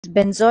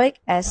Benzoic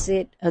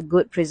acid a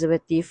good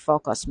preservative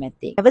for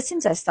cosmetic? Ever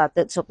since I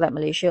started Soap Lab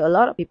Malaysia, a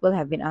lot of people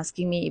have been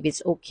asking me if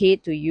it's okay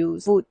to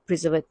use food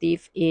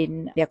preservative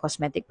in their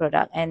cosmetic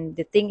product, and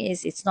the thing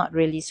is, it's not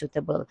really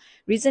suitable.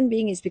 Reason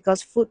being is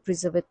because food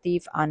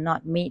preservative are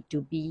not made to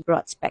be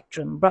broad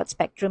spectrum. Broad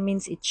spectrum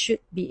means it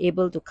should be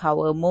able to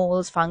cover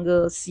molds,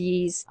 fungal,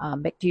 yeast,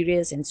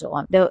 bacteria, and so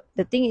on. The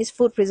thing is,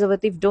 food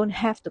preservative don't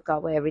have to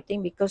cover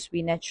everything because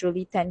we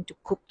naturally tend to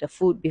cook the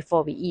food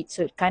before we eat,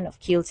 so it kind of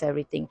kills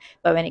everything.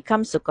 But when it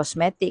comes to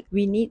cosmetic,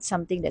 we need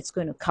something that's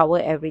going to cover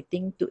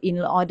everything in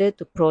order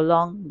to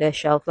prolong the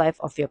shelf life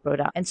of your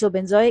product. And so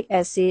benzoic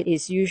acid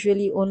is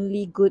usually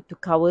only good to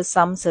cover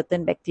some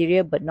certain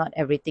bacteria, but not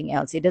everything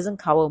else. It doesn't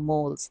cover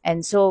molds.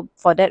 And so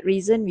for that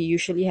reason, we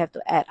usually have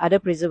to add other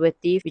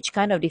preservative, which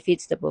kind of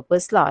defeats the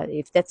purpose lah.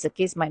 If that's the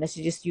case, might as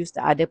well just use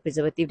the other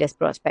preservative that's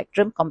broad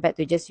spectrum compared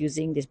to just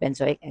using this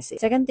benzoic acid.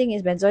 Second thing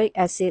is benzoic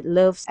acid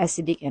loves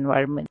acidic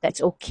environment.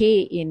 That's okay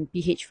in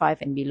pH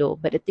 5 and below.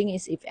 But the thing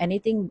is, if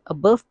anything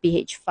above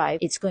pH 5,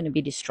 it's going to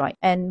be destroyed.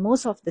 And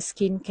most of the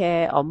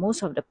skincare or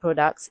most of the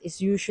products is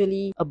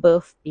usually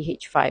above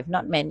pH 5.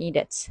 Not many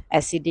that's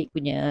acidic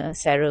punya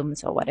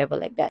serums or whatever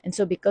like that. And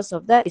so because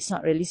of that, it's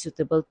not really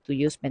suitable to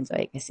use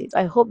benzoic acid.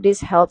 I hope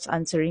this helps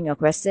answering your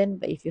question.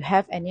 But if you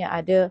have any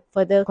other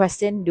further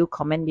question, do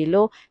comment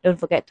below. Don't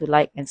forget to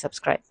like and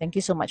subscribe. Thank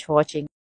you so much for watching.